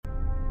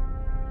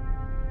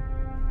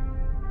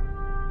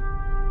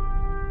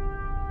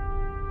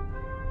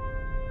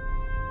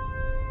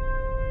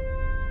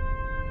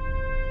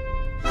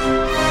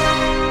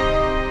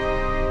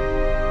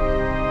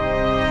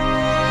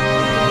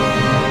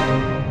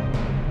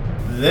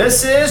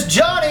This is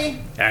Johnny.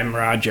 I'm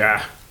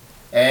Roger.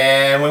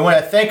 And we want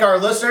to thank our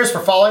listeners for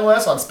following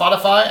us on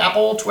Spotify,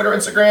 Apple, Twitter,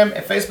 Instagram,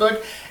 and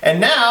Facebook.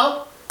 And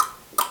now,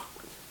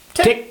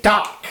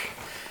 TikTok.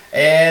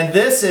 And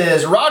this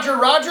is Roger.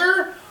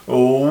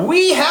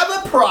 We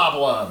have a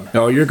problem.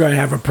 Oh, you're going to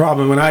have a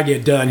problem when I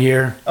get done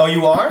here. Oh,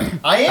 you are?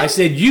 I am? I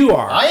said you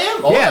are. I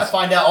am? Oh, yes. I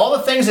find out all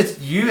the things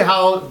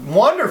how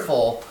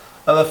wonderful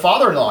of a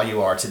father-in-law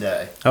you are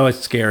today. Oh,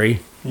 it's scary.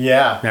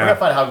 Yeah. We're going to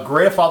find out how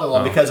great a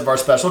father-in-law because of our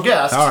special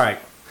guest. All right.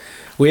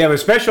 We have a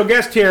special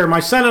guest here, my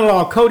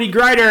son-in-law, Cody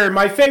Grider,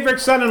 my favorite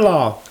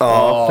son-in-law.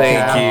 Oh,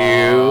 thank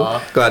you.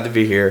 Glad to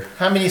be here.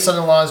 How many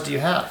son-in-laws do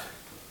you have?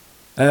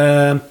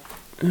 Let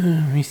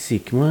me see.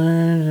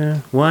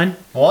 One. One?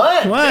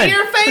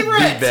 Your favorite.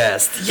 The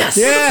best. Yes.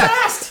 Yeah. The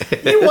best.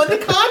 You won the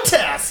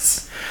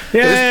contests.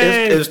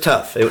 Yay. It was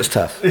tough. It was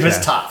tough. It was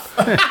tough.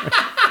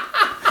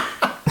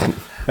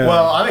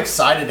 Well, I'm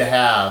excited to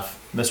have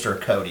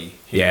Mr. Cody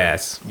here.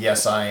 Yes.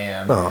 Yes, I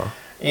am. Oh.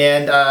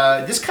 And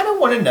just kind of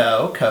want to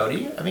know,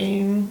 Cody, I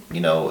mean,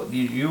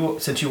 you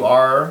since you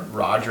are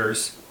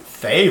Roger's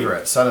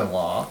favorite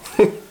son-in-law,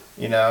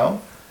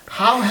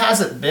 how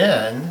has it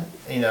been,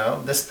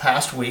 this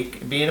past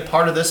week being a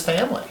part of this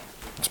family?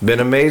 It's been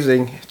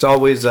amazing. It's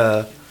always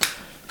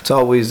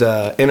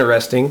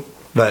interesting,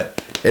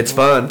 but it's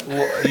fun.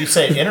 Well, you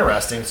say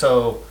interesting,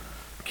 so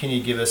can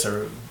you give us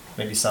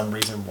maybe some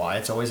reason why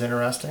it's always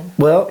interesting?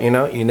 Well,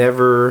 you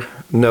never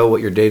know what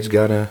your day's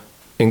gonna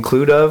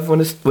include when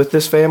it's with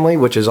this family,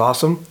 which is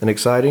awesome and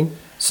exciting.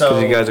 So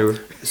you guys are.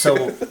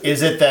 So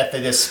is it that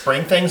they just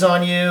spring things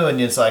on you and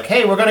it's like,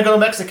 hey, we're gonna go to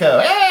Mexico.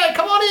 Hey,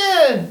 come on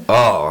in.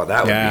 Oh,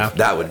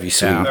 that would be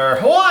sweet. Yeah. Or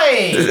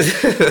Hawaii.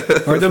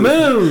 Or the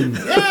moon.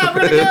 Yeah,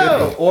 we're gonna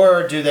go.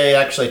 Or do they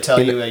actually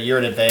tell you a year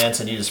in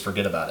advance and you just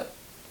forget about it?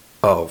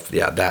 Oh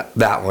yeah,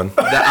 that one.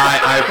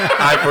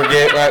 I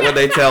forget right when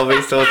they tell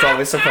me, so it's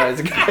always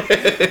surprising.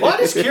 Well, I'm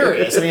just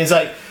curious. I mean, it's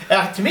like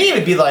to me it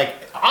would be like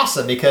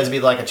awesome because it'd be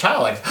like a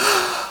child like,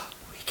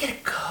 we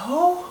get to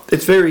go.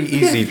 It's very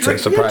easy to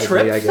surprise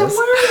me, I guess.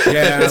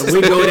 Yeah,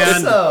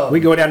 we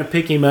go down to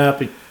pick him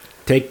up and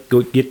get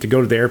to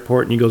go to the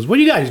airport, and he goes, "What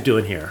are you guys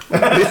doing here?"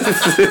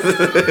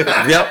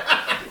 Yep.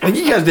 And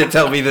you guys didn't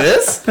tell me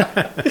this.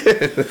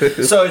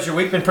 So has your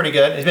week been pretty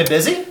good? It's been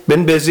busy?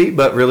 Been busy,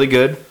 but really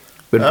good.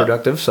 Been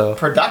productive, so.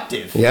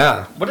 Productive?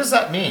 Yeah. What does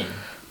that mean?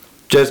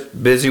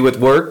 Just busy with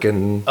work,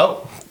 and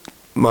of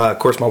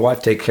course my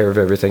wife takes care of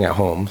everything at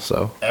home,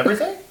 so.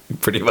 Everything?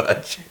 Pretty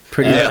much.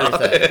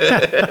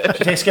 Everything.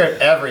 She takes care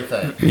of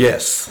everything.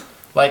 Yes.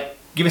 Like,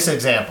 give us an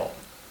example.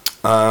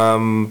 I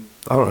don't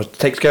know.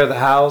 Takes care of the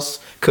house,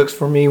 cooks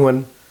for me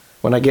when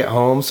I get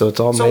home, so it's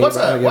all so made.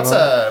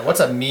 What's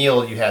a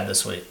meal you had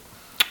this week?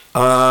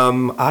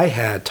 I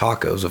had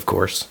tacos, of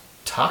course.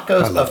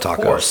 Tacos, I love of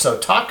tacos. course. So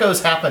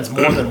tacos happens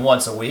more than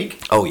once a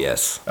week. Oh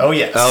yes. Oh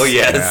yes. Oh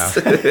yes.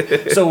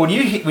 Yeah. So when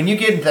you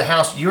get into the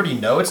house, you already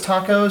know it's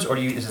tacos, or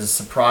is it a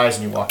surprise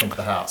when you walk into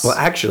the house? Well,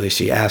 actually,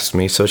 she asked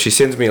me, so she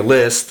sends me a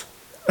list.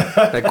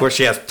 And of course,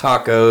 she has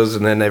tacos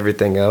and then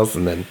everything else,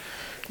 and then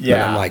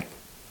I'm like,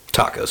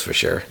 tacos for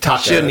sure.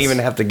 Tacos. She didn't even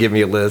have to give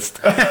me a list.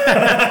 I'm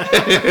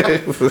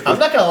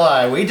not gonna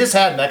lie, we just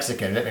had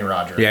Mexican, didn't we,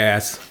 Roger?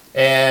 Yes.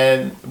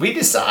 And we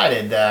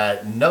decided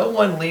that no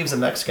one leaves a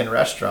Mexican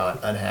restaurant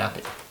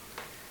unhappy.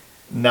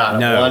 Not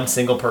one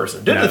single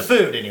person. Due to the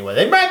food, anyway.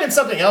 There might have been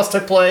something else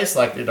took place,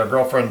 like their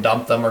girlfriend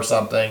dumped them or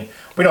something.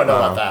 We don't know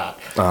about that.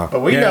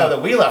 But we know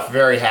that we left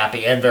very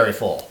happy and very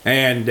full.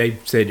 And they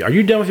said, "Are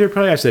you done with your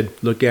plate?" I said,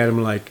 "Look at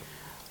him like,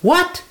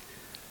 what?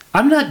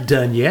 I'm not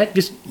done yet.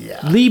 Just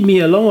leave me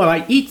alone while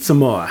I eat some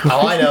more."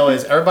 All I know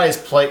is everybody's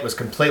plate was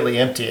completely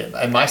empty,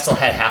 and I still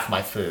had half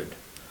my food.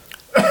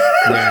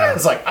 Yeah.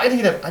 It's like I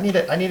need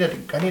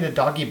a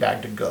doggy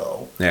bag to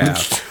go. Yeah.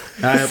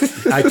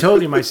 I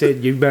told him, I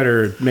said, you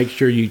better make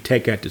sure you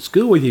take that to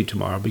school with you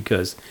tomorrow,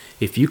 because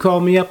if you call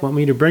me up, want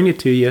me to bring it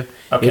to you,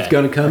 it's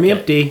going to come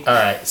empty. All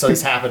right, so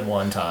this happened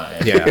one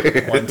time. Yeah.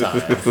 One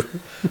time.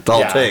 That's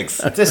all it takes.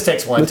 This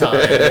takes one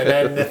time.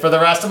 And then for the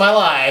rest of my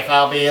life,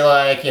 I'll be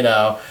like,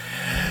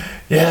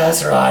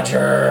 yes,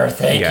 Roger,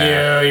 thank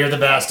you. You're the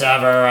best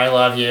ever. I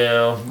love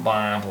you.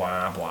 Blah,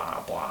 blah,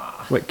 blah, blah.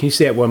 Wait, can you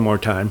say it one more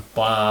time?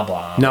 Blah,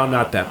 blah. No, blah,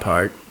 not that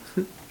part.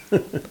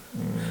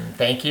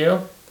 Thank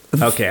you.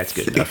 Okay, that's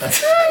good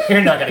enough.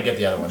 You're not going to get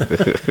the other one.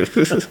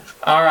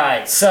 All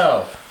right,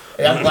 so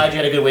I'm glad you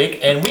had a good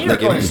week, and we are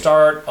going to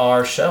start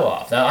our show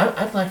off. Now,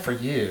 I'd like for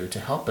you to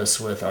help us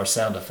with our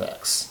sound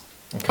effects.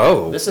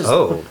 Okay? This is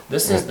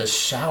the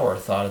shower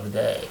thought of the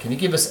day. Can you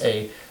give us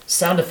a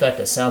sound effect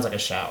that sounds like a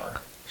shower?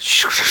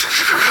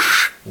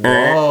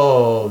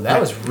 Whoa,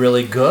 that was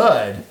really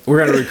good.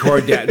 We're going to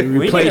record that and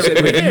replace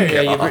it.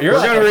 We're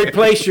going to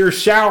replace your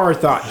shower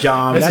thought,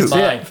 John. That's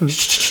it.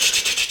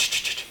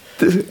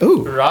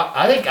 Ooh.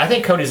 I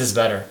think Cody's is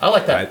better. I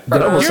like that.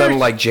 That almost sounded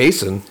like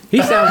Jason.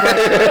 He sounds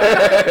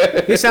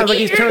like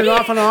he's turning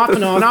off and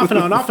on.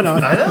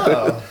 I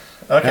know.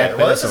 Okay,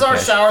 well, this is our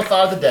shower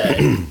thought of the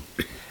day.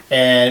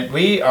 And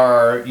we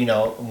are,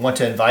 want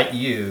to invite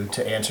you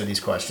to answer these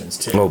questions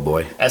too. Oh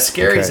boy. As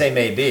scary as they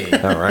may be.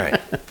 All right.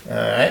 All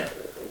right.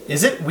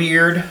 Is it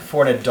weird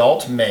for an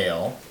adult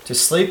male to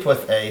sleep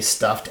with a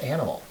stuffed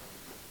animal?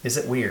 Is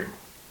it weird?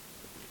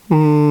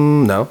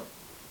 No.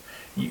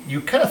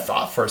 You kind of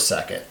thought for a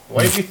second.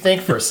 What did you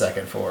think for a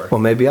second for? Well,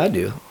 maybe I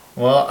do.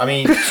 Well, I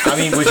mean,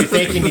 was you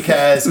thinking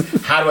because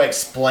how do I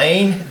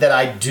explain that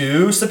I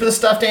do sleep with a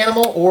stuffed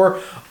animal,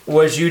 or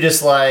was you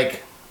just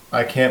like,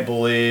 I can't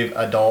believe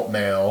adult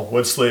male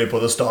would sleep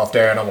with a stuffed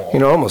animal?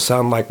 Almost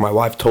sound like my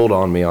wife told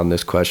on me on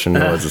this question.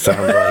 It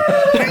sounds like.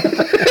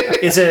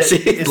 Is it?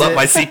 She let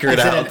my secret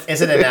out.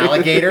 Is it an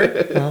alligator?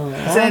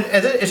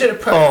 Is it a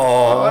pet?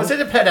 Oh, is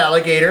it a pet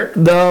alligator?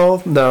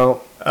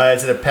 No.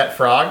 Is it a pet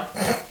frog?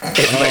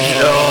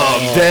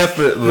 No,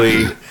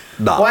 definitely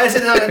not. Why is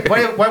it not?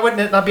 Why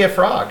wouldn't it not be a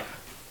frog?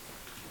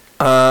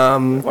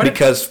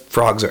 Because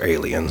frogs are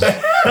aliens.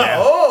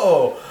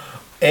 Oh,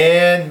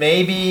 and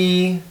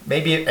maybe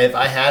if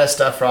I had a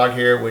stuffed frog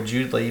here, would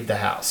you leave the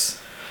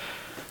house?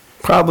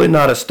 Probably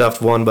not a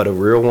stuffed one, but a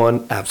real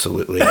one.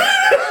 Absolutely,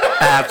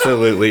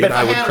 absolutely. But if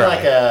I would cry.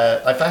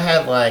 if I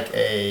had like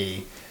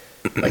a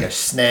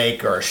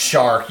snake or a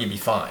shark, you'd be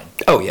fine.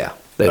 Oh yeah,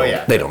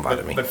 they don't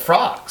bother me. But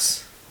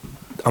frogs.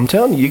 I'm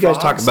telling you, you guys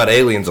talk about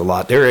aliens a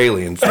lot. They're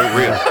aliens. They're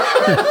real.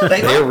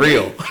 They're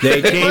real.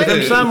 They came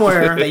from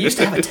somewhere. They used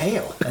to have a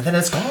tail, and then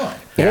it's gone.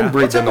 And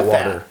breathe in the What's up with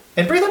water. that?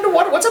 And breathe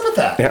underwater. What's up with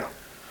that? Yeah.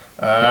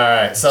 All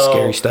right. So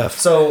Scary stuff.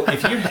 So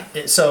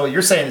so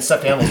you're saying that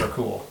stuffed animals are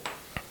cool.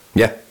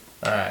 Yeah.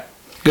 All right.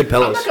 Good I'm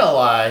pillows. not gonna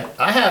lie.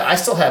 I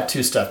still have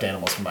 2 stuffed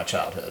animals from my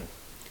childhood.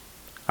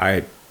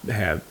 I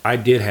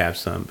did have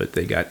some, but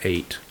they got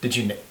ate. Did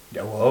you?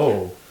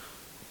 Whoa.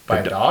 By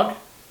a dog?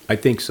 I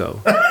think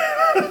so.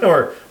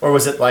 or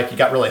was it like you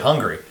got really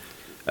hungry?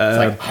 It's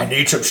like, I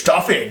need some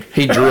stuffing.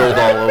 He drilled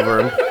all over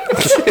him.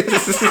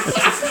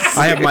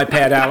 I have my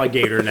pet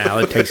alligator now.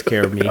 It takes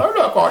care of me. I'm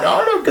not going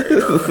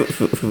alligator.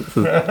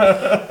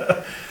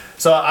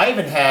 So I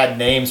even had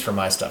names for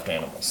my stuffed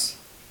animals.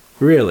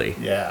 Really?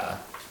 Yeah.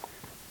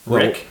 Well,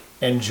 Rick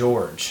and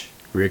George.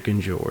 Rick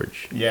and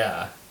George.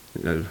 Yeah.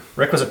 Uh,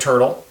 Rick was a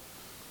turtle,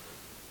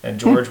 and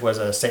George was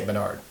a Saint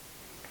Bernard.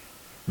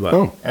 What?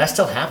 Oh. And I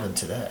still have them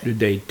today. Did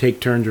they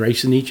take turns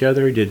racing each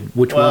other?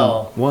 Which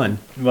one won?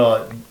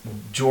 Well,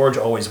 George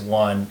always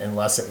won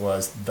unless it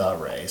was the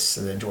race,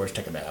 and then George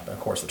took a nap, and of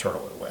course the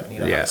turtle would win. You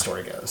know how the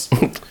story goes.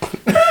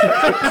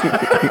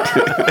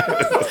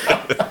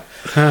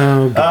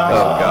 Oh, God.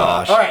 Oh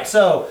gosh. All right,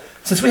 so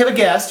since we have a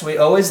guest, we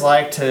always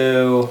like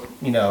to,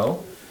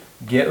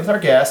 get with our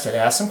guest and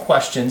ask some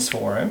questions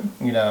for him,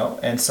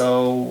 And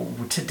so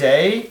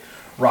today,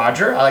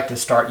 Roger, I'd like to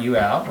start you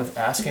out with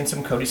asking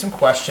Cody some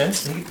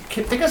questions.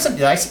 Think of some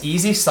nice,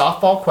 easy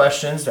softball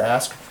questions to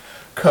ask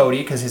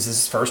Cody because this is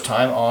his first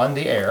time on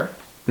the air.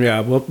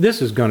 Yeah, well,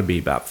 this is going to be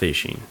about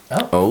fishing.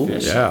 Oh.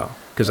 Fishing. Yeah,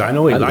 because I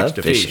know he likes love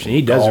to fish, fishing. and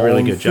he does a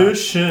really good job.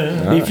 Fishing.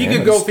 If you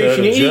could go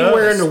fishing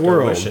anywhere in the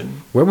world,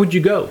 where would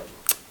you go?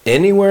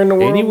 Anywhere in the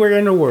world? Anywhere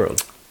in the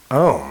world,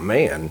 Oh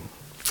man.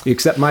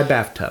 except my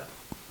bathtub.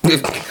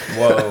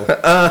 Whoa.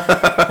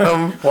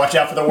 Watch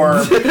out for the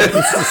worm.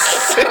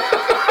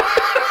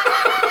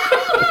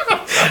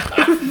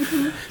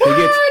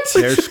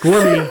 They're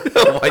squirmy.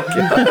 Oh my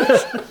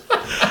gosh.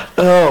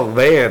 Oh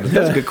man,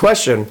 that's a good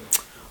question.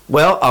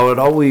 Well, I would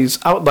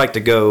like to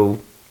go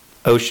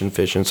ocean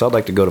fishing, so I'd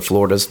like to go to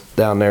Florida's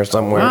down there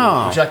somewhere.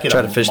 Wow. Would you like to get Try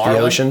a to fish marlin?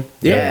 the ocean.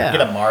 Yeah.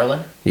 Get a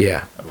marlin.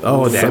 Yeah.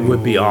 Oh, that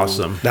would be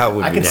awesome. That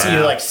would I be can nice. see you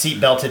like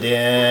seat belted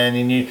in,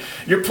 and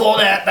you're pulling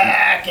that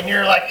back, and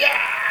you're like, yeah.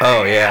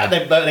 Oh yeah. And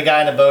the guy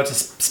in the boat's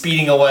just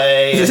speeding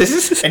away,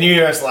 and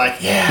you're just like,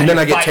 yeah. And then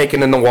I get fighting.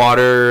 taken in the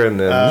water, and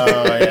then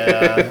Oh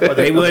yeah. Or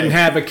They wouldn't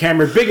have a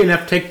camera big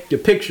enough to take a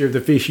picture of the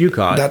fish you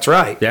caught. that's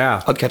right.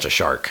 Yeah. I'd catch a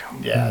shark.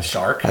 Yeah,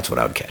 shark. That's what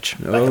I would catch.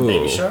 Like a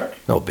baby shark.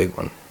 No, a big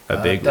one. a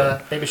big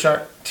one. Baby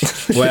shark.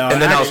 Well, And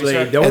then I'll- actually,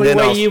 the and only then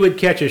way I'll- you would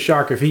catch a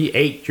shark if he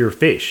ate your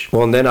fish.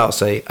 Well, and then I'll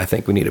say, I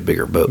think we need a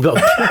bigger boat. That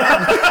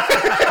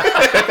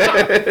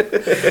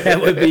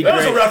would be That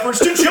was a great. reference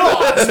to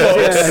Jaws,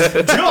 folks.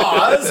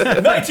 Jaws,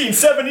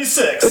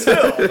 1976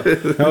 film.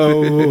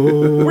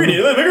 Oh, We need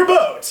a bigger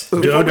boat.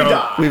 Before we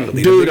die.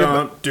 dude,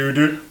 on.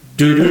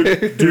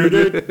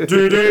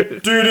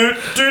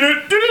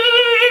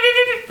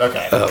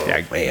 Okay. Oh,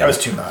 That man. was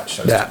too much.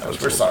 That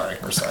We're sorry.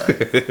 We're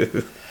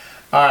sorry.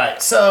 All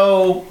right.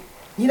 So,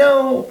 you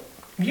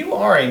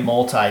are a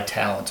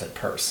multi-talented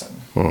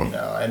person,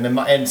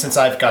 and since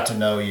I've got to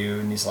know you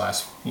in these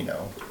last,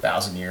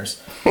 1,000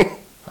 years, I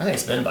think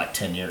it's been like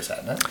 10 years,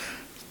 hasn't it?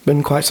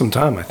 Been quite some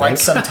time, I Quite think.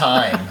 some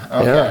time.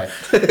 Okay.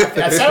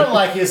 That sounded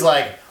like he's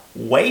like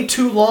way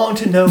too long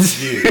to know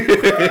you.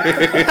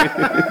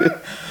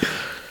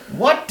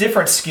 What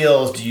different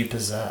skills do you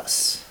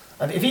possess?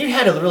 I mean, if you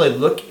had to really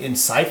look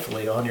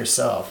insightfully on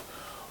yourself,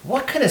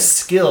 what kind of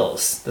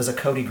skills does a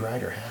Cody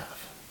Grider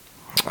have?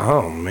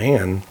 Oh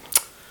man.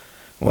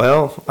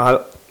 Well,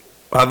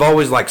 I've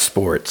always liked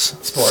sports.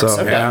 Sports,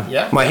 So, okay.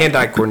 Yeah. My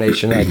hand-eye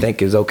coordination, I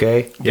think, is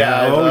okay.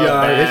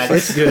 Yeah,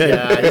 it's good.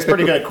 Yeah, he's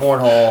pretty good at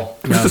cornhole.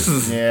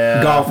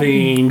 Yeah.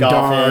 Golfing,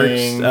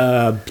 Golfing.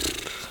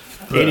 darts,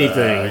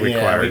 anything we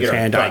requires get our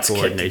hand-eye butts kicked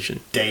coordination.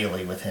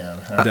 daily with him.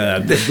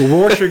 The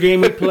Worcester game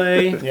we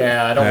play.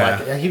 Yeah, I don't Yeah.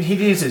 like it. He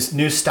used his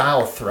new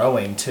style of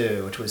throwing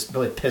too, which was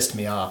really pissed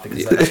me off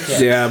because I can't.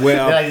 Yeah,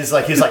 well, Then he's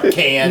like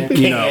can,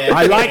 you know,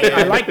 I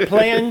can. like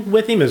playing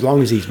with him as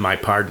long as he's my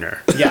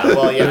partner. Yeah,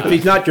 well, yeah. If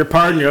he's not your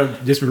partner,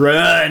 just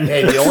run.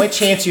 Hey, the only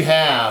chance you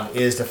have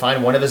is to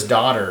find one of his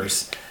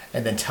daughters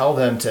and then tell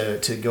them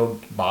to go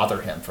bother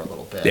him for a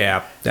little bit.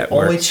 Yeah, that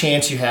Only works.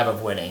 chance you have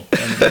of winning.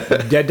 And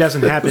That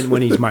doesn't happen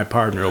when he's my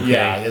partner. Okay.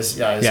 yeah,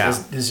 Yeah.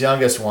 his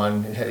youngest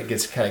one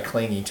gets kind of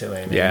clingy to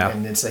him. Yeah.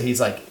 And he's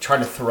like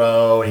trying to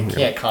throw and he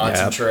can't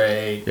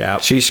concentrate. Yeah.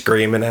 She's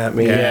screaming at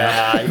me.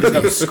 Yeah, he doesn't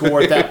have to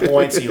score at that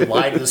point, so you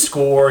lie to the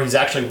score. He's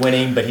actually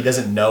winning, but he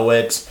doesn't know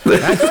it.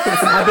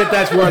 I bet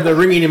that's where the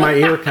ringing in my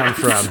ear comes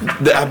from.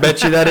 I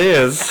bet you that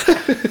is.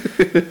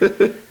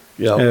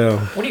 Yeah.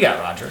 What do you got,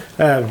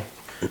 Roger?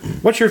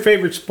 What's your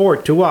favorite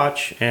sport to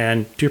watch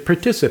and to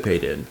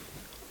participate in?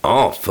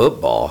 Oh,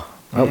 football.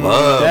 I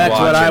love That's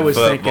what I watching was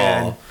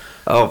football. thinking.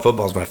 Oh,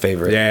 football's my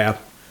favorite. Yeah.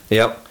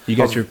 Yep. You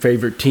got your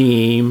favorite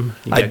team.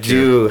 You I got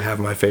do have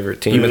my favorite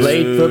team. You It's-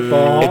 played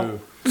football.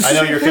 I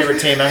know your favorite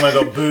team. I'm going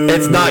to go boo.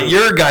 It's not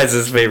your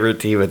guys' favorite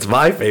team. It's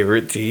my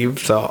favorite team.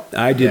 So,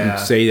 I didn't Yeah.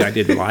 say I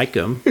didn't like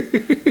them.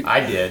 I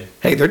did.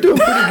 hey, they're doing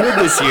pretty good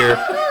this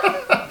year.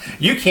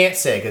 You can't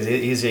say because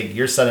he's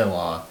your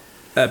son-in-law.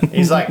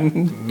 He's like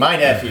my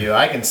nephew.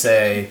 I can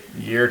say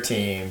your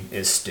team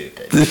is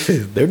stupid.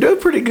 They're doing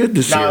pretty good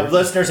this Now, year.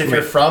 listeners, if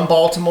you're from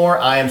Baltimore,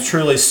 I am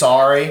truly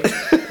sorry.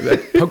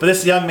 But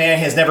this young man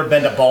has never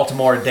been to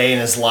Baltimore a day in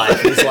his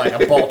life. He's like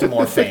a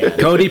Baltimore fan.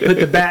 Cody, put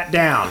the bat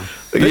down.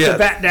 Put Yeah. the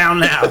bat down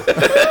now.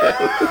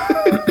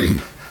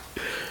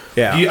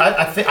 Yeah.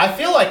 I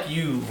feel like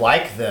you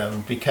like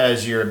them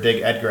because you're a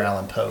big Edgar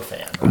Allan Poe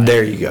fan. Right?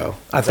 There you go.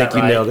 I think that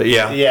you right? nailed it.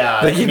 Yeah. Yeah,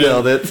 I think you I mean-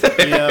 nailed it.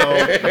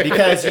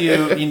 Because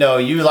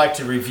you like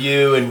to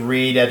review and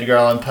read Edgar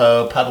Allan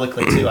Poe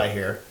publicly too. I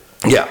hear.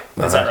 Yeah.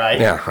 Is that right?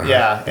 Yeah.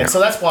 Yeah. And so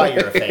that's why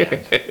you're a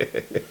fan.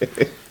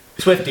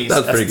 Swifties.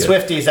 That's pretty good.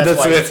 Swifties. That's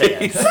why you're a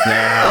Swifties.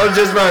 fan. I was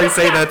just about to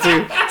say that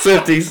too.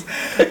 Swifties.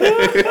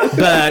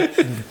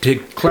 But to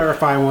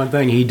clarify one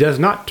thing, he does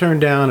not turn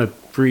down a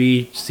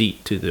free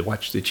seat to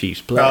watch the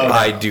Chiefs play. Oh,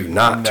 I do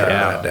not turn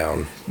No. that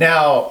down.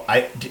 Now,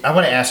 I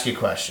want to ask you a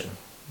question.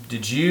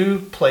 Did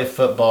you play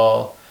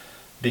football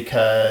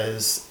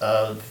because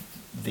of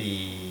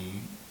the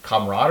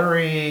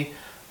camaraderie,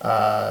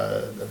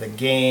 the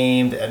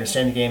game, the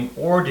understanding the game,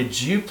 or did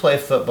you play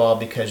football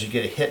because you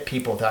get to hit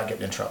people without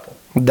getting in trouble?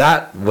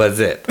 That was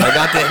it. I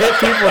got to hit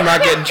people and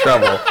not get in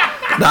trouble.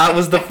 That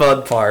was the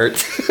fun part.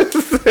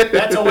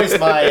 That's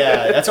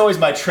always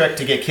my trick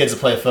to get kids to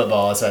play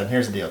football. I said,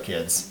 here's the deal,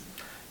 kids.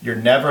 You're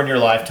never in your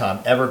lifetime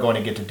ever going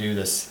to get to do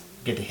this,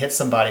 get to hit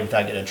somebody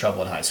without getting in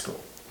trouble in high school.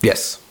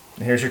 Yes.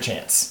 And here's your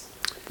chance.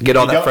 Get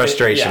all You that don't-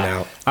 frustration yeah.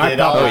 out. Get it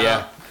all Oh, out.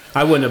 yeah.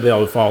 I wouldn't have been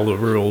able to follow the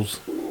rules.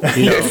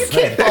 You know, You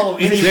can't follow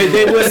any they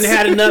rules. wouldn't have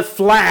had enough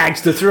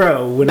flags to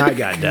throw when I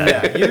got done.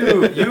 Yeah,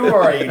 you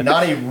are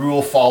not a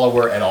rule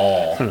follower at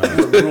all. You're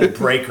a rule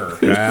breaker.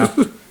 Yeah.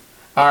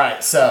 All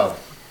right, so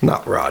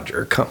Not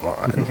Roger. Come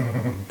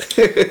on.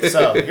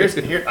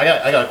 here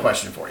I got a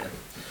question for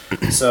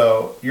you.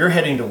 So you're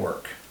heading to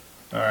work,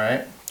 all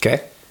right,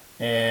 Okay.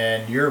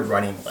 and you're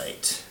running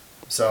late.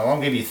 So I'm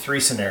gonna give you 3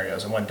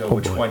 scenarios. I want to know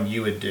which one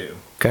you would do.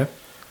 Okay.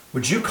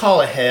 Would you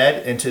call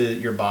ahead into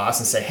your boss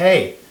and say,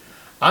 "Hey,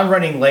 I'm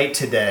running late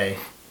today.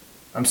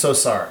 I'm so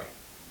sorry."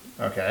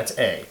 Okay, that's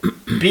A.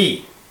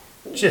 B,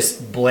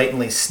 just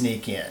blatantly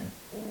sneak in.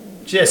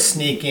 Just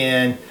sneak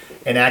in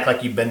and act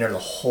like you've been there the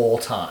whole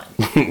time.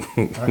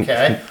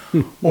 Okay?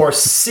 Or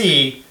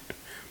C,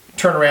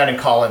 turn around and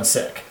call in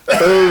sick.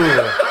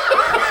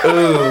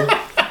 Ooh.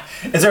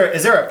 Is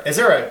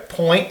there a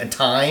point in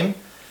time?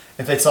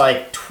 If it's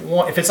like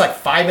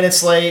 5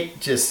 minutes late,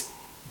 just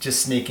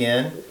sneak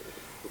in.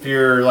 If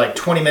you're like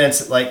 20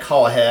 minutes late,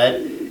 call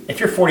ahead. If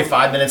you're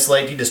 45 minutes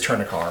late, you just turn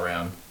the car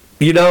around.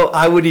 You know,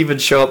 I would even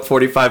show up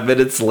 45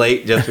 minutes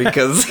late just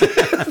because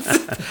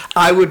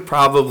I would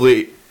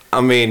probably,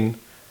 I mean,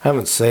 I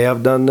haven't say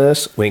I've done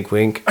this. Wink,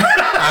 wink.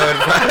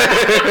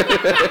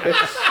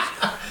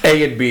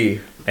 A and B.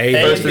 A,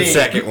 A First and and B.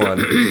 second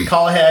one.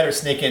 Call ahead or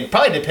sneak in,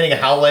 probably depending on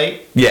how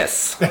late.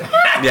 Yes.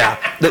 Yeah.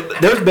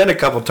 There's been a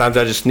couple times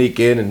I just sneak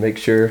in and make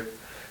sure,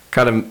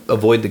 kind of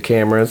avoid the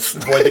cameras.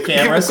 Avoid the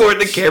cameras. Avoid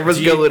the cameras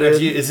going in.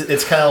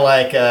 It's kind of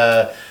like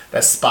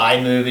that spy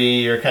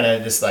movie. You're kind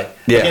of just like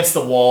Yeah. against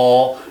the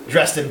wall,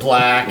 dressed in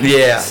black.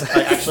 Yeah.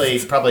 Actually,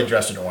 probably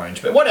dressed in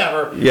orange, but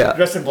whatever. Yeah.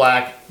 Dressed in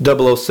black.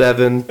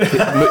 007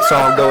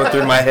 song going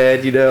through my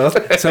head, you know.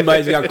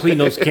 somebody's got to clean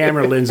those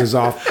camera lenses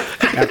off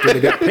after they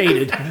got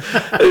painted.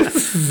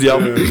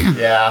 Yep.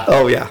 Yeah.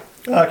 Oh, yeah.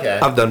 Okay.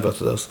 I've done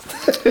both of those.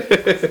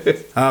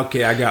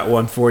 Okay, I got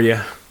one for you.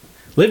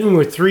 Living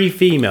with 3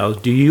 females,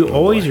 do you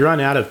always run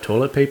out of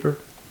toilet paper?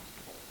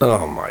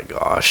 Oh, my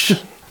gosh.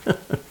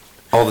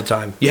 All the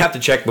time. You have to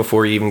check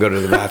before you even go to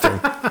the bathroom.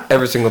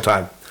 Every single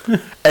time.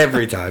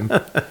 Every time.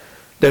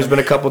 There's been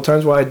a couple of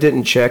times where I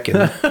didn't check,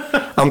 and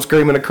I'm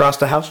screaming across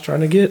the house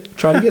trying to get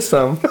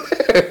some.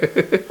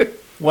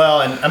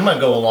 Well, and I'm going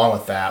to go along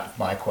with that.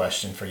 My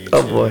question for you.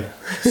 Oh, too. boy.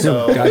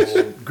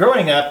 So,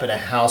 growing up in a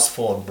house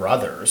full of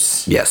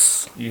brothers,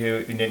 Yes.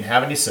 you didn't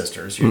have any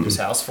sisters. You had this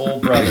house full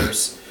of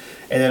brothers,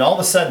 and then all of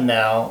a sudden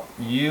now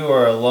you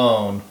are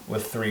alone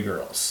with 3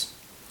 girls.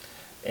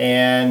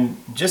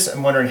 And just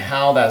I'm wondering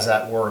how does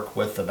that work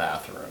with the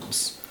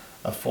bathrooms,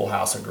 a full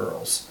house of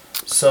girls.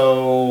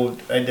 So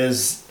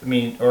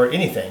or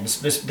anything.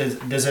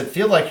 Does it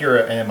feel like you're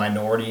in a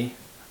minority?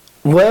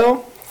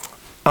 Well,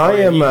 I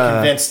am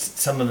convinced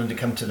some of them to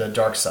come to the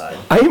dark side.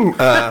 I am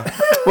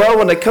well,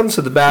 when it comes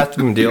to the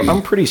bathroom deal,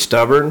 I'm pretty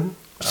stubborn.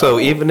 So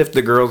even if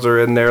the girls are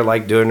in there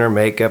like doing their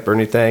makeup or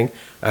anything,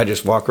 I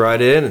just walk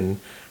right in and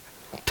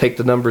take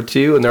the number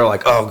 2, and they're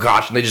like, "Oh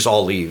gosh," and they just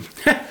all leave.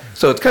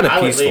 So it's kind of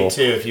peaceful. I would leave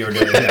too if you were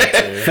doing that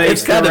too.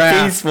 It's kind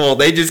of peaceful.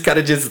 They just kind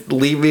of just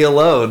leave me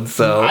alone.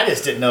 So I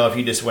just didn't know if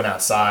you just went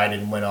outside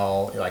and went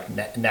all like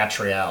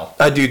natural.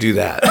 I do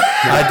that.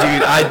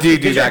 I do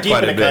that deep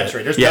quite in a the bit.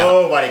 country. There's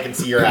nobody can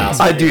see your house.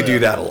 I do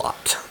that a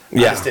lot.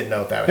 Yeah. I just didn't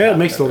know if that would Yeah, it happen.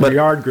 makes the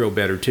yard grow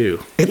better too.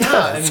 It Yeah,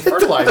 does. and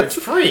fertilizer, it's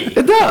free.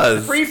 It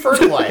does. Free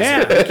fertilizer. Yeah.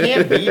 You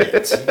can't beat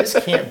it. You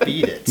just can't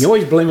beat it. You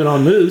always blame it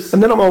on moose.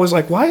 And then I'm always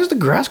like, why is the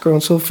grass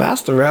growing so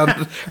fast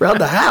around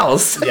the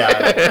house?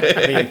 Yeah,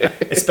 I mean,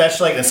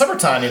 especially in the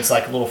summertime, it's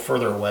like a little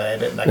further away.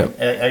 But like,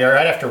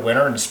 right after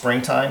winter and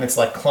springtime, it's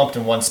like clumped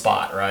in one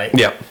spot, right?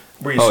 Yep.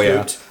 Where you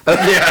scooped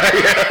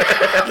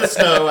Yeah. the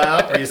snow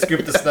out, or you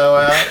scooped the snow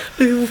out.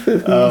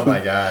 Oh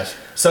my gosh!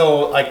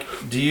 So, like,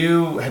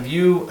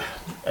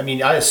 I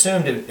mean, I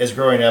assumed as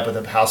growing up with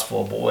a house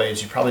full of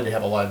boys, you probably did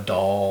have a lot of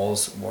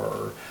dolls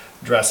or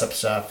dress up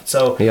stuff.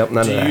 So, Yep,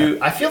 none of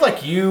that. I feel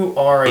like you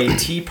are a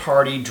tea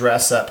party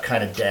dress up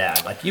kind of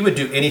dad. Like, you would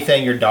do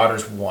anything your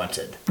daughters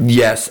wanted.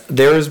 Yes,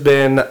 there has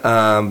been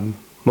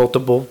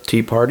multiple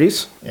tea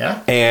parties.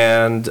 Yeah.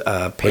 And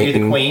painting. Are you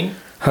the queen?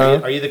 Huh?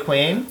 Are you the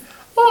queen?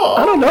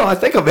 I don't know. I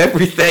think of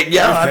everything.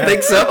 Yeah, I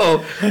think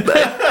so.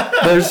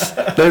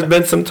 There's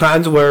been some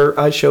times where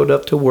I showed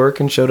up to work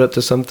and showed up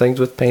to some things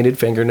with painted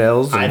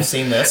fingernails. And I've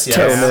seen this. Yes.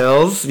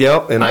 toenails.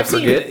 Yep, and I I've seen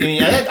forget. it. I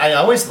mean, I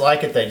always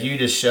like it that you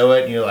just show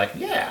it and you're like,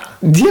 yeah.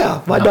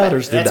 Yeah, my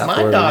daughters did that My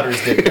for me.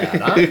 daughters did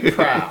that. I'm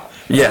proud.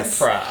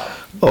 Yes. I'm proud.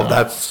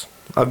 Oh,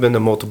 I've been to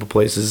multiple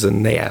places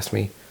and they ask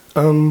me,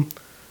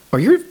 are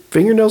your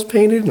fingernails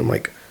painted? And I'm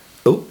like,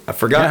 oh, I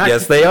forgot.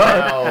 Yes, they are.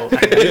 Now,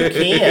 you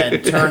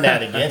can turn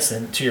that against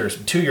them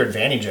to your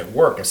advantage at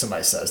work if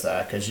somebody says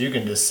that, because you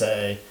can just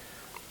say,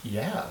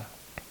 yeah.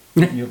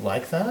 You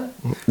like that?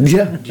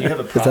 Yeah. Do you have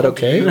a problem? Is that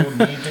okay? Do you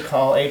need to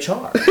call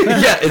HR?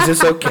 Yeah, is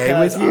this okay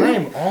with Because you? I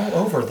am all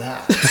over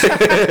that.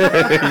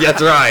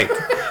 That's right.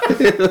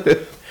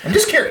 I'm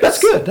just curious. That's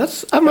good.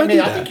 I might do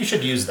I that. think you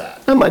should use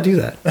that. I might do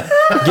that.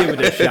 Give it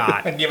a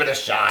shot. And give it a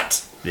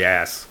shot.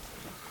 Yes.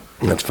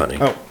 That's funny.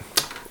 Oh.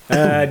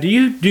 Do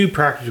you do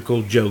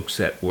practical jokes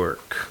at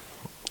work?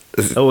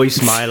 Oh, he's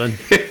smiling.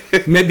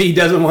 Maybe he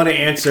doesn't want to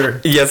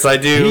answer. Yes, I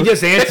do. He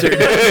just answered.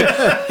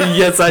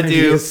 Yes, I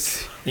do.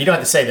 You don't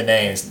have to say the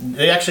names.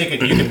 They actually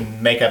you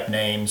can make up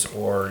names,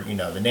 or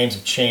the names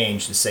have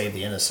changed to save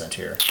the innocent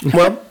here.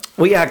 Well,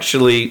 we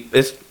actually,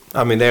 they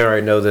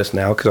already know this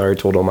now because I already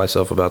told all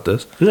myself about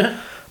this.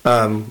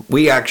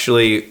 We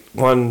actually,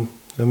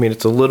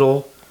 it's a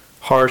little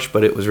harsh,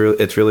 but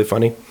it's really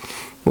funny.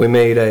 We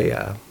made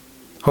a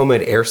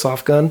homemade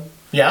airsoft gun.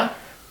 Yeah.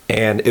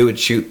 And it would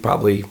shoot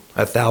probably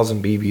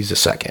 1,000 BBs a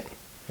second.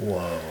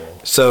 Whoa.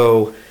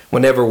 So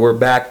whenever we're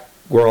back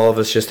where all of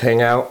us just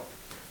hang out,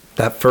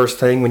 that first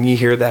thing when you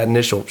hear that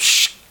initial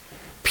shh,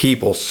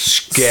 people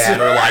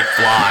scatter like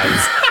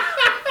flies.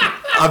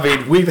 I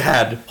mean, we've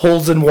had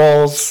holes in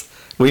walls.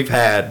 We've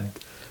had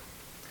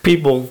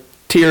people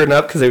tearing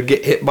up because they would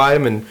get hit by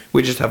them, and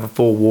we just have a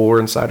full war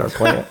inside our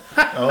plant.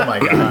 Oh my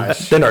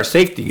gosh. Then our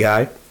safety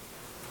guy,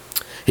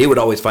 he would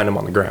always find them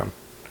on the ground.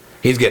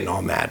 He's getting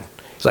all mad.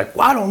 He's like,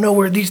 well, I don't know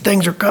where these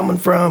things are coming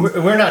from.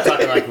 We're not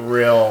talking like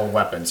real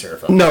weapons here,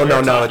 folks. No, We're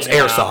it's talking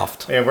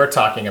airsoft. Yeah, we're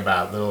talking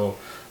about little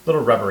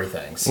rubbery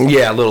things.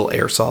 Yeah, little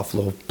airsoft,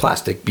 little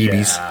plastic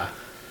BBs. Yeah.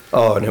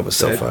 Oh, and it was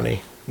so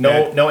funny.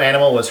 No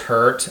animal was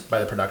hurt by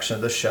the production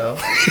of this show.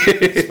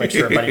 Just make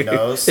sure everybody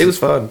knows. It was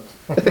fun.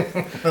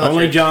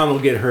 Only John will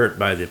get hurt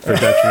by the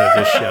production of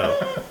this show.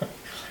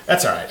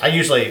 That's all right. I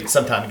usually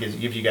sometimes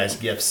give you guys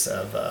gifts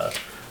of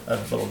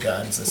little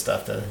guns and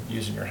stuff to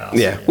use in your house.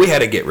 Yeah, we had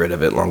to get rid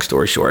of it, long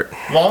story short.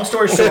 Long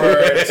story short,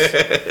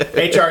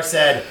 HR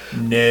said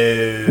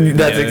no.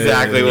 That's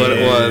exactly what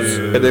it was.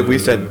 And then we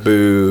said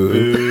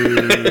boo.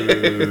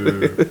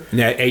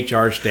 Now,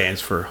 HR stands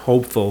for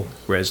Hopeful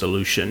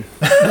Resolution.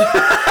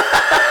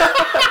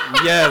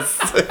 Yes.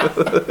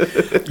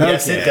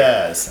 Yes, it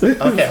does.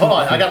 Okay, hold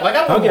on. I got one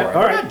Okay, more.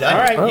 all We're right, not done. all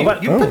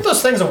right. You put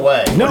those things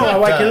away. No, We're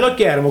not I can done.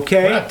 look at him, We're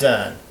okay? not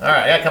done. All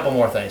right, I got a couple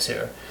more things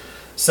here.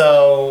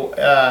 So,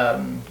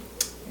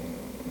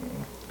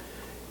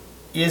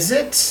 is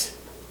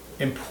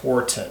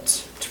important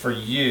for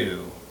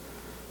you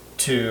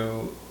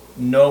to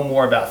know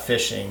more about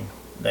fishing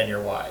than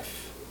your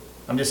wife?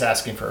 I'm just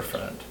asking for a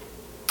friend.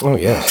 Oh,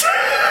 yes.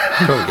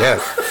 Oh,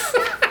 yes.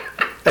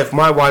 If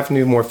my wife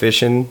knew more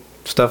fishing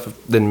stuff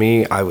than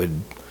me, I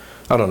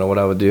don't know what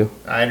I would do.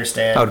 I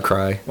understand. I would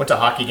cry. Went to a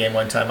hockey game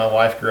one time. My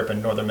wife grew up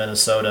in northern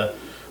Minnesota.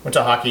 Went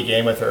to a hockey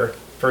game with her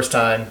first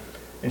time,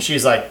 and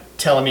she's like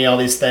telling me all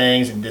these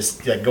things and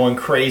just like going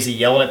crazy,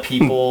 yelling at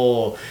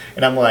people,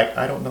 and I'm like,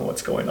 I don't know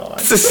what's going on.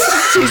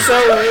 She's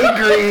so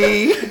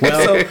angry.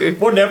 Well, so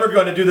we're never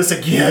going to do this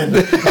again.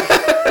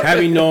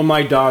 Having known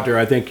my daughter,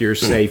 I think you're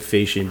safe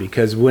fishing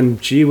because when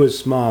she was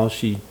small,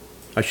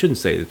 I shouldn't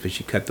say this, but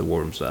she cut the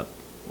worms up.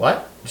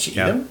 What? Did she eat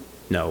them?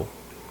 No.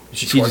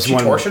 She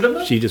tortured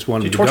them? She just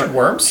wanted she tortured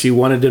worms? She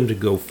wanted them to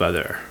go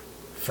further.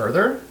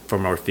 Further?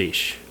 From our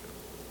fish.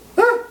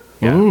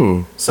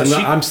 Yeah. So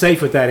I'm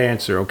safe with that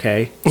answer,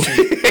 okay?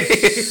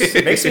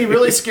 Makes me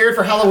really scared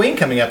for Halloween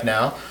coming up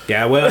now.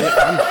 Yeah, well,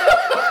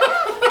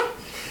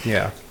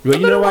 yeah. Well,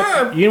 you know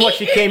what? You know what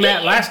she came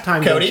at last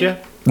time, Cody, don't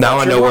you? Now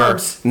I know where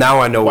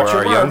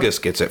our worm.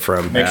 youngest gets it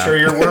from. Make sure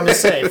your worm is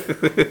safe.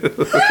 Oh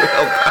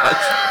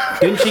gosh.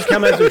 Didn't she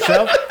come as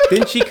herself?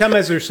 Didn't she come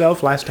as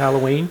herself last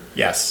Halloween?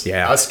 Yes.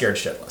 Yeah. I was scared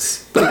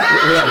shitless. Was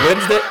that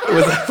Wednesday?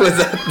 Was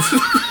that?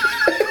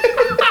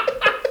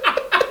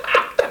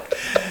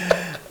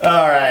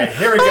 All right,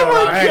 here we go. Oh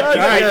All my God,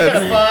 right, yes.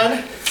 kind of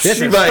fun.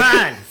 This is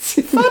fun.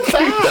 Fun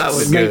facts. That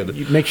was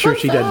good. Make sure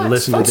she doesn't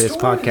listen to this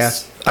stories.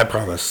 podcast. I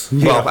promise.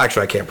 Yeah. Well,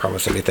 actually, I can't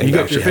promise anything. You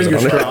now. got your She has it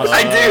fingers on it. crossed.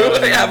 I do.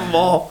 I have them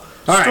all.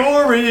 All right.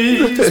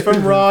 Stories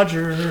from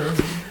Roger.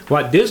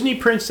 What Disney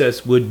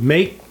princess would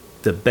make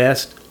the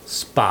best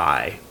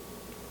spy?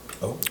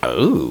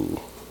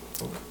 Oh.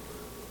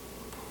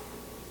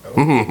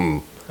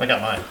 I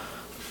got mine.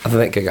 I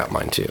think I got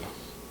mine too.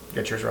 You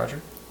got yours,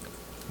 Roger?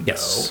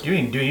 Yes. Do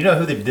you know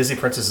who the Disney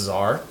princesses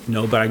are?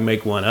 No, but I can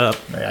make one up.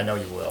 I know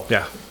you will.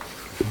 Yeah.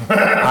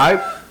 I'm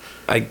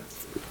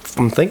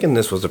thinking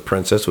this was a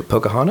princess with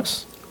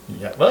Pocahontas.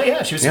 Yeah. Well,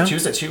 yeah. She was Yeah. a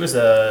chief's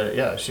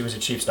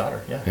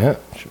daughter. Yeah. Yeah,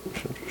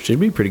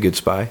 she'd be a pretty good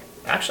spy.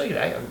 Actually,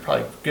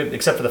 probably good,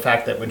 except for the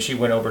fact that when she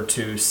went over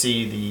to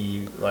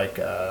see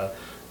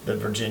the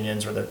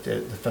Virginians or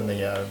from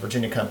the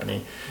Virginia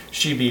Company,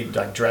 she'd be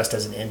like dressed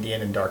as an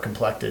Indian and dark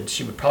complected.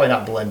 She would probably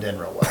not blend in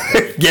real well.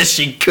 Yes,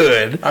 she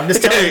could. I'm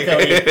just telling you,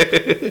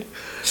 Cody.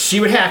 She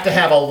would have to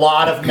have a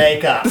lot of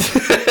makeup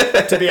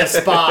to be a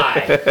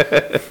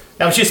spy.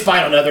 Now, if she's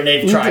spying on other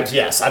native tribes,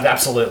 yes,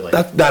 absolutely.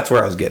 That's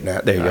where I was getting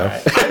at. There you go.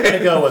 Right. I'm going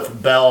to go with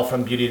Belle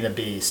from Beauty and the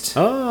Beast.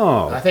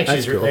 Oh. I think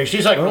that's cool.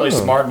 she's like really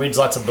smart and reads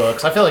lots of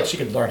books. I feel like she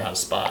could learn how to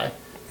spy.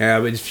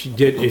 Yeah, but if she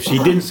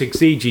didn't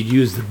succeed, she'd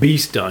use the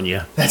beast on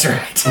you. That's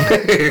right.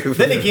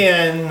 Then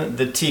again,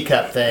 the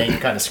teacup thing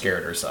kind of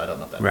scared her, so I don't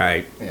know if that.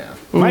 Right. Yeah.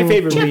 My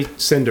favorite would be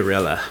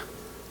Cinderella.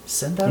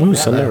 Cinderella.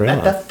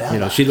 Cinderella. You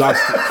know, she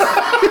lost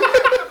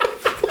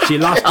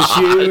the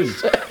shoe, and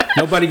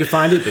nobody could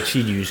find it, but she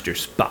used her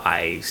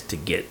spies to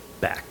get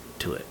back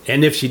to it.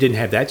 And if she didn't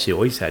have that, she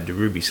always had the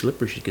ruby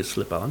slipper she could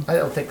slip on. I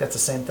don't think that's the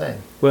same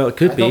thing. Well, it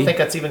could I be. don't think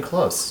that's even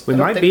close. It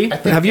might be.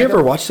 Have you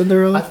ever watched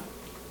Cinderella?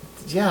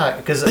 Yeah,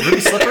 because ruby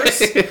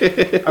slippers.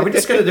 Are we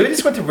just going to do? We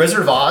just went to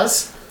Wizard of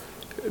Oz.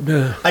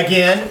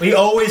 Again, we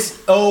always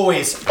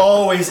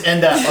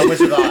end up on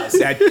Wizard of Oz.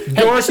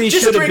 Dorothy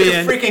should have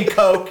been. Freaking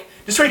Coke.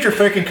 Just drink your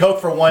freaking Coke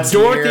for once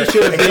Dorothy a year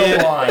should have and been.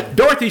 go on.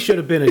 Dorothy should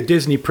have been a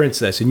Disney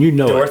princess, and you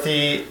know it.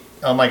 Dorothy,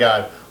 oh my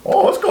God.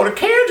 Oh, let's go to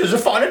Kansas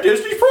and find a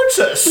Disney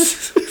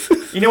princess.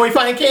 You know what you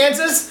find in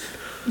Kansas?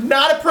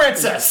 Not a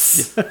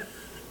princess. All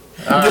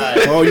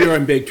right. Oh, you're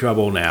in big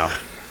trouble now.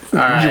 All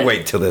right. You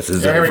wait till this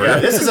is Here over. we go.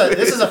 This is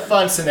a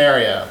fun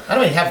scenario. I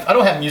don't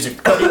have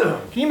music. Cody,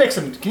 can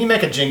you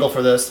make a jingle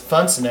for this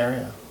fun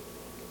scenario?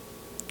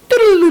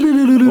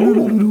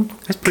 Ooh.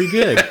 That's pretty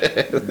good.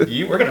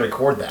 We're gonna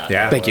record that.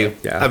 Yeah. Thank you.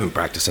 Yeah. I've been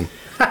practicing.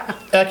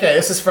 Okay,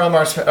 this is from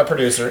our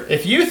producer.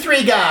 If you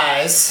three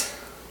guys,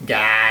 we're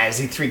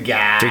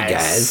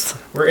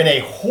in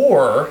a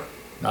whore,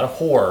 not a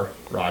whore,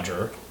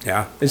 Roger.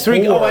 Yeah. It's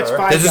three. Oh, that's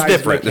five. This is guys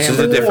different. with This is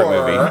a cameras.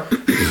 different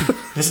movie.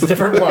 This is a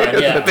different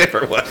one, yeah. A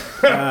different one.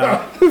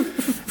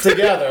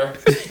 Together.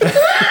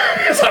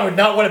 So I would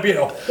not want to be in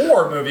a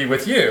horror movie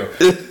with you.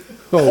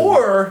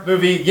 Horror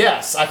movie,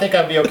 yes, I think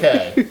I'd be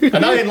okay.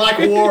 And I didn't like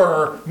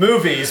horror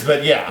movies,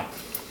 but yeah.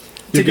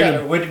 Together,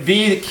 who would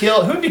be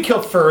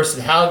killed first,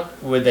 and how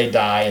would they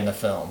die in the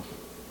film?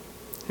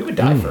 Who would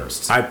die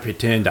first? I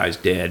pretend I was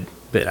dead,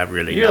 but I'm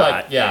really You're not.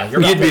 like, yeah,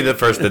 You'd be the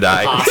first to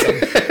die. awesome.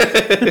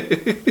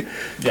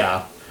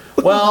 Yeah.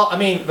 Well, I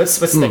mean, let's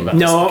think about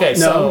No,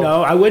 this. Okay,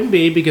 no, I wouldn't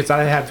be because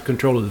I have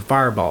control of the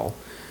fireball.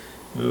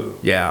 Ooh.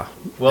 Yeah.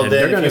 Well, And then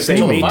they're if gonna you say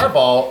control me.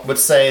 Fireball would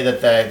say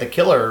that the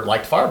killer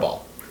liked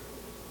Fireball.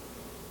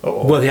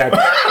 Uh-oh. Well, yeah.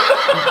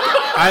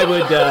 I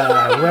would. I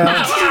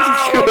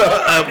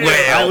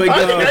would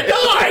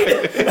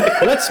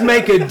go. Let's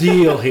make a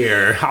deal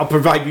here. I'll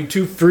provide you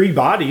 2 free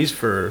bodies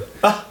for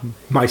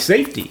my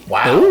safety.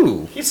 Wow.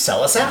 Ooh. He'd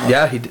sell us out.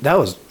 Yeah, that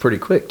was pretty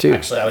quick too.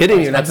 Actually, he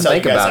didn't even have to sell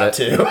think you guys about out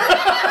it. too.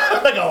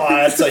 I'm not gonna lie.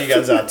 I'd sell you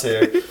guys out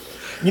too.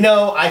 You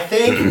know, I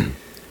think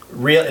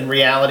in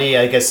reality,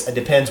 I guess it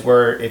depends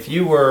where. If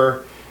you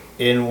were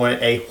in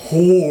a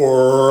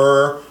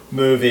horror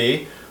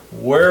movie,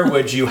 where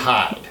would you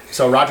hide?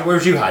 So, Roger, where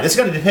would you hide? This is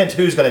going to depend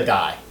who's going to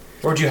die.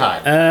 Where would you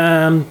hide?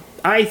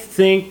 I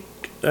think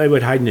I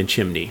would hide in a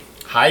chimney.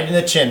 Hide in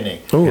the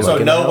chimney. Ooh, so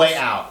like no way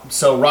out.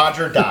 So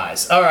Roger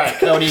dies. All right,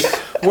 Cody,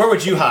 where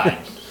would you hide?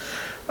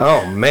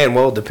 Oh man,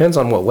 well it depends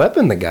on what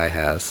weapon the guy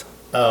has.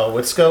 Oh,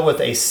 let's go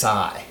with a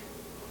sigh.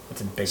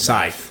 That's a big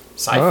Scythe.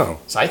 Scythe. Oh.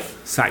 Scythe.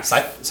 Scythe.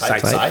 Scythe.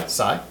 Scythe. Scythe.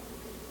 Scythe.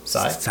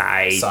 Scythe.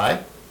 Scythe.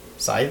 Scythe.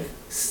 Scythe.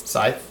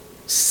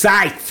 Scythe.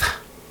 Scythe.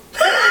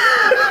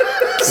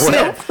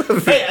 Well,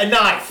 Hey, a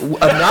knife. a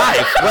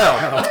knife.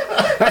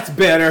 Well, That's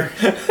better.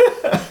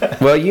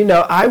 well, you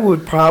know, I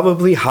would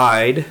probably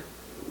hide.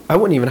 I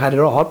wouldn't even hide at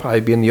all. I'd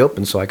probably be in the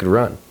open so I could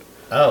run.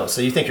 Oh,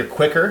 so you think you're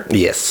quicker?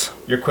 Yes.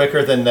 You're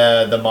quicker than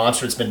the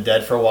monster that's been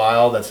dead for a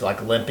while. That's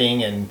like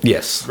limping and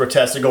Yes.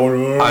 grotesque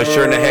going. I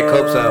sure in the heck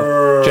hope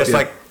so. Just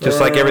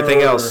like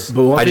everything else.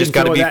 But one I thing just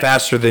got to for be that-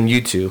 faster than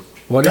you two.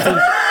 What if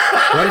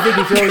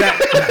you throw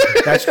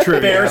that? That's true.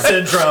 Bear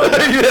syndrome.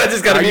 I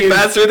just got to Are be you-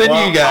 faster than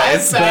Well, you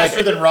guys. I'm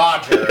faster than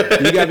Roger.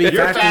 You gotta be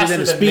You're faster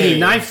than a than speeding me.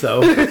 knife,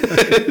 though.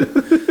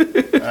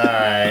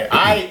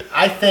 Alright.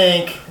 I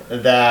think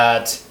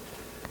that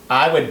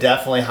I would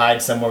definitely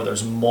hide somewhere where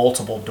there's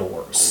multiple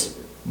doors.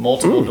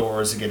 Multiple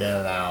doors to get in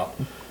and out.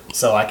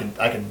 So I could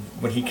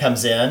when he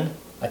comes in,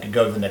 I could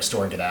go to the next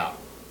door and get out.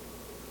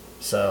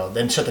 So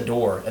then shut the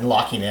door and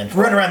lock him in.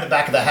 Run around the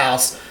back of the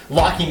house,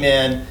 lock him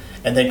in,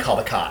 and then call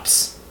the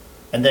cops.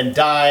 And then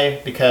die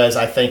because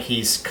I think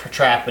he's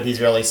trapped, but he's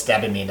really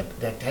stabbing me in the.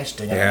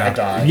 I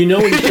die. You know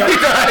when you shut,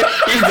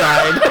 He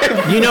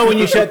died. you know when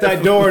you shut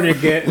that door and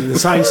the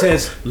sign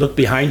says "Look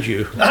behind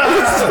you."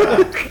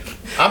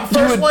 I'm the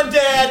first one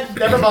dead.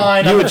 Never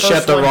mind. You I'm would first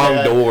shut the one wrong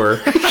dead.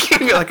 door. You'd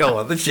be like,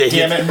 oh, the shit.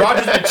 Damn it. And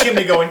Roger's in the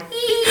chimney going.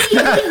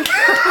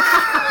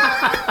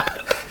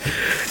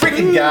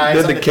 Freaking guys.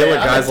 Then I'm the killer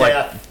death. I'm guy's the like,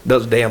 death.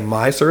 those damn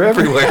mice are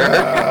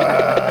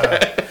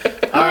everywhere.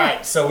 All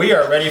right, so we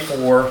are ready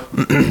for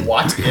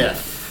what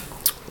if?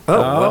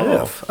 What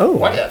if? Oh,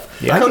 What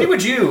if? Yeah. Cody,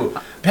 would you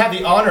have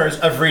the honors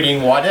of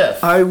reading what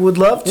if? I would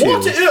love to.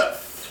 What if?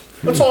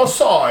 That's our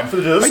sign for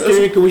this. I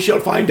think we shall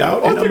find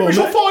out I in a think we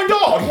shall moment. find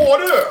out.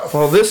 What if?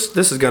 Well, this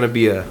is going to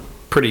be a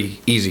pretty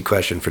easy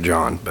question for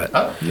John, but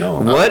No.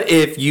 what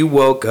if you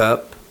woke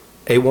up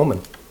a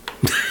woman?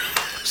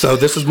 So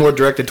this is more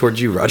directed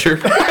towards you, Roger.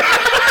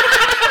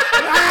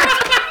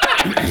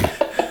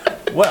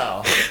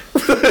 Well,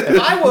 if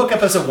I woke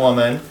up as a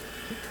woman,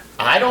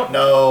 I don't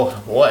know.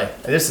 Boy,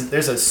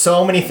 there's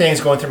so many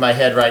things going through my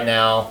head right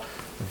now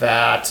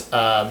that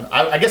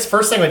I guess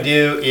first thing I would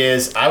do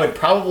is I would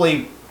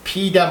probably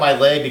pee down my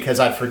leg because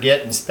I'd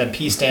forget and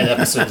pee standing up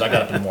as soon as I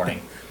got up in the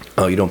morning.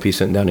 Oh, you don't pee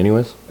sitting down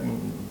anyways?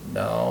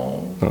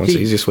 No, Oh, it's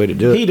the easiest way to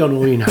do He it. don't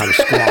know even how to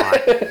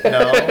squat.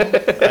 no,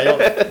 I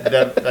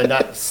don't. I've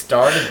not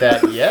started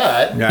that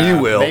yet. Yeah.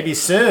 You will. Maybe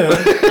soon.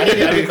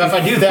 If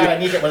I do that, I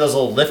need to get one of those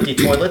little lifty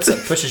toilets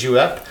that pushes you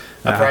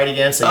upright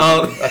again, so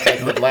you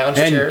can, like lounge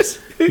And chairs.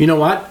 you know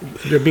what?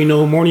 There'd be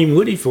no morning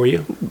woody for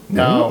you.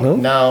 No.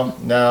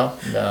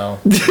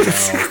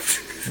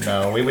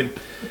 We would.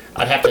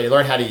 I'd have to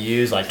learn how to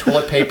use like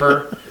toilet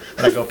paper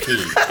when I go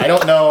pee. I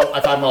don't know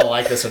if I'm gonna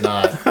like this or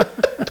not.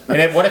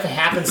 And what if it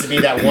happens to be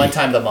that one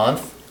time of the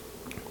month?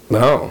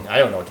 No. I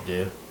don't know what to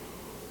do.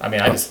 I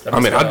mean, I'd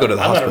go to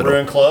the I'm hospital. gonna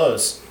ruin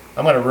clothes.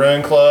 I'm gonna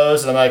ruin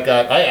clothes, and I'm like,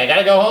 I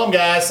gotta go home,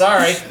 guys.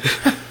 Sorry.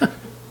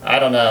 I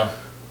don't know.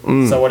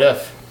 So what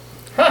if?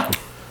 Huh?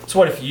 So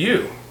what if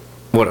you?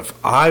 What if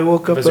I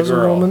woke up As a as a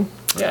girl. woman?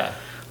 Yeah.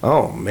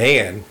 Oh,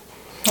 man.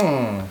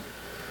 Huh?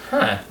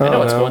 I know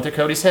what's no. going through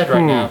Cody's head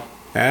right now.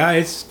 Yeah,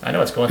 it's I know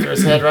what's going through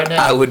his head right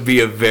now. I would be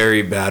a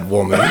very bad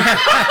woman.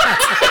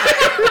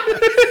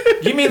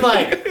 You mean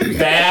like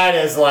bad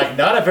as like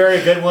not a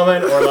very good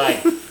woman, or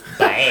like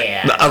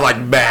bad? I'm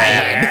like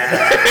bad.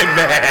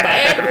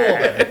 Bad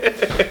woman.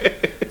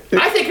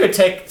 I think it would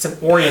take some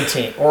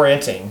orienting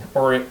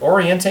of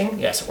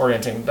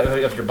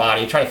your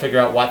body, trying to figure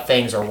out what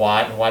things are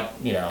what and what,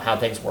 how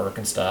things work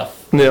and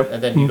stuff. Yeah.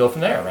 And then you go from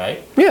there,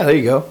 right? Yeah, there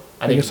you go.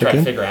 I think you guess try to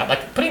can. figure out,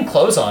 like putting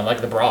clothes on,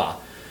 like the bra.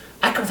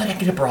 I don't think I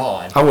can get a bra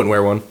on. I wouldn't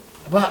wear one.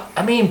 Well,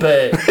 I mean,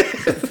 but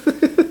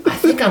I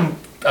think I'm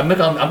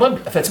going.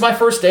 If it's my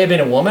first day of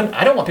being a woman,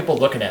 I don't want people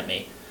looking at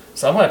me,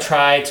 so I'm going to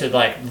try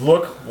to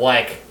look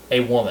like a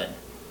woman,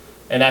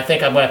 and I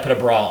think I'm going to put a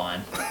bra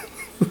on.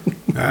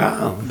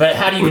 But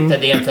how do you get the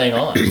damn thing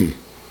on?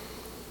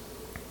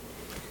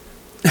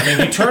 I mean,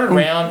 you turn it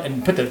around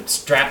and put the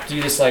strap. Do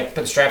you just put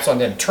the straps on,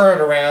 then turn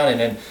it around, and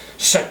then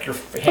shut your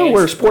hands?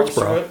 wear a sports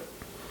bra. through it?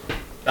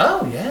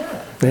 Oh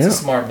yeah, that's a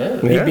smart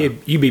move. Yeah.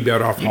 you'd be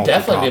better off. You'd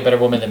definitely be a better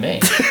woman than me.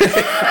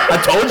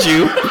 I told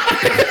you.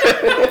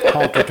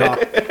 halter top.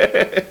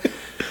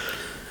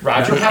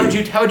 Roger, how would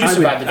you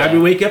survive the day? I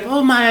would wake up.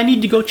 Oh my! I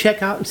need to go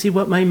check out and see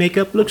what my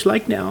makeup looks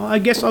like now. I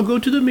guess I'll go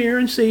to the mirror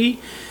and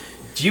see.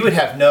 You would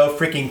have no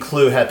freaking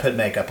clue how to put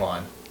makeup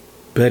on.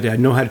 But I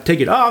know how to take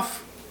it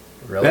off.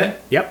 Really?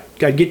 Yep.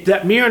 Got to get to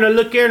that mirror and I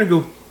look there and I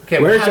go, Okay,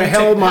 well, where's how the do you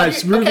hell take- my how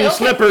do you- ruby okay, okay,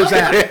 slippers okay,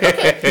 at?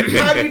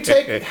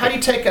 okay.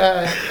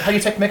 How do you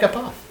take makeup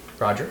off,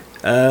 Roger?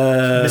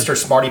 Mr.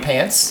 Smarty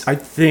Pants. I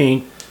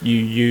think you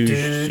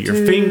use your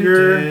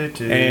finger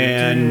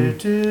and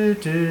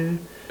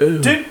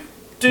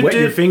wet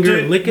your finger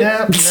and lick it.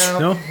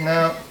 No.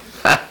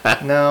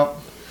 No.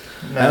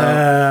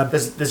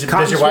 Does your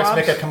wife's swabs?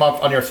 makeup come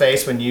off on your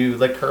face when you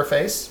lick her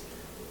face?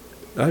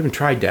 I haven't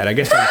tried that. I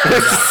guess I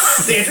figured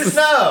out. The answer's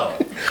no.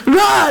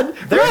 Run!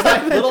 There's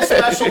like little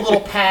special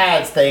little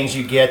pads things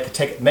you get to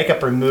take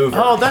makeup remover.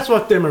 Oh, that's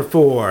what them are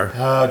for.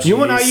 Oh, you know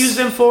what I jeez. use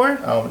them for?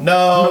 Oh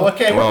no!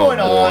 Okay, we're going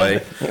on.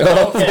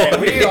 Okay,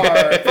 we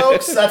are,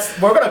 folks.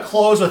 We're going to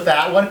close with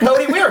that one.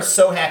 Cody, we are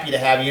so happy to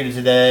have you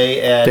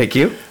today, and Thank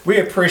you. We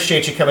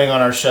appreciate you coming on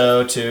our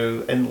show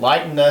to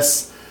enlighten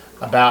us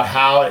about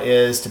how it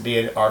is to be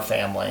in our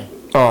family.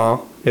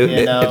 Aw.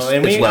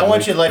 I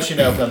want you to let you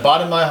know from the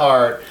bottom of my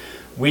heart,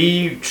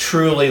 we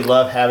truly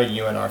love having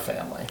you in our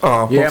family.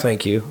 Oh, well, Yep.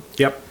 thank you.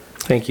 Yep.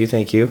 Thank you.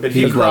 But if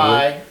you He's lovely.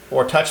 cry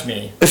or touch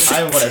me,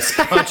 I want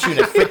to punch you in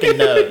the freaking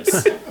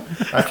nose.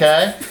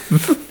 Okay?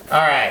 All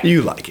right.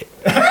 You like it.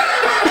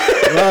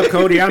 Well,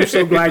 Cody, I'm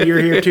so glad you're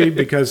here too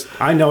because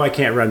I know I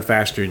can't run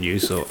faster than you,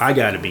 so I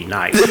got to be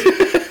nice.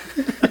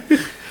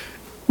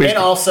 And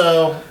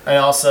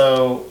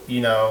also,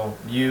 you know,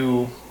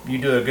 you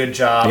do a good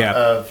job Yeah.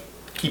 of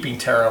keeping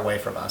Tara away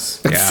from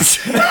us. Yeah.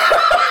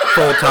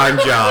 Full-time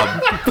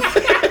job.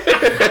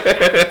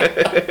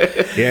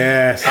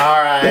 Yes.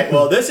 All right.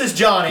 Well, this is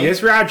Johnny.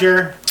 Yes,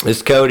 Roger.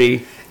 It's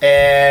Cody.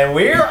 And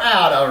we're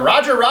out on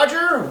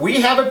Roger,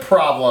 we have a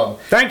problem.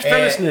 Thanks for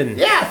listening.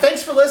 Yeah,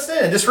 thanks for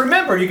listening. And just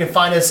remember, you can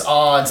find us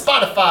on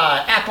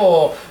Spotify,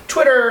 Apple,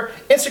 Twitter,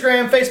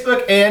 Instagram,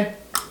 Facebook, and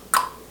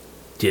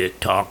Did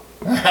it talk?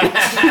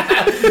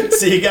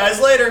 see you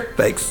guys later.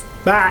 Thanks.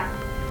 Bye.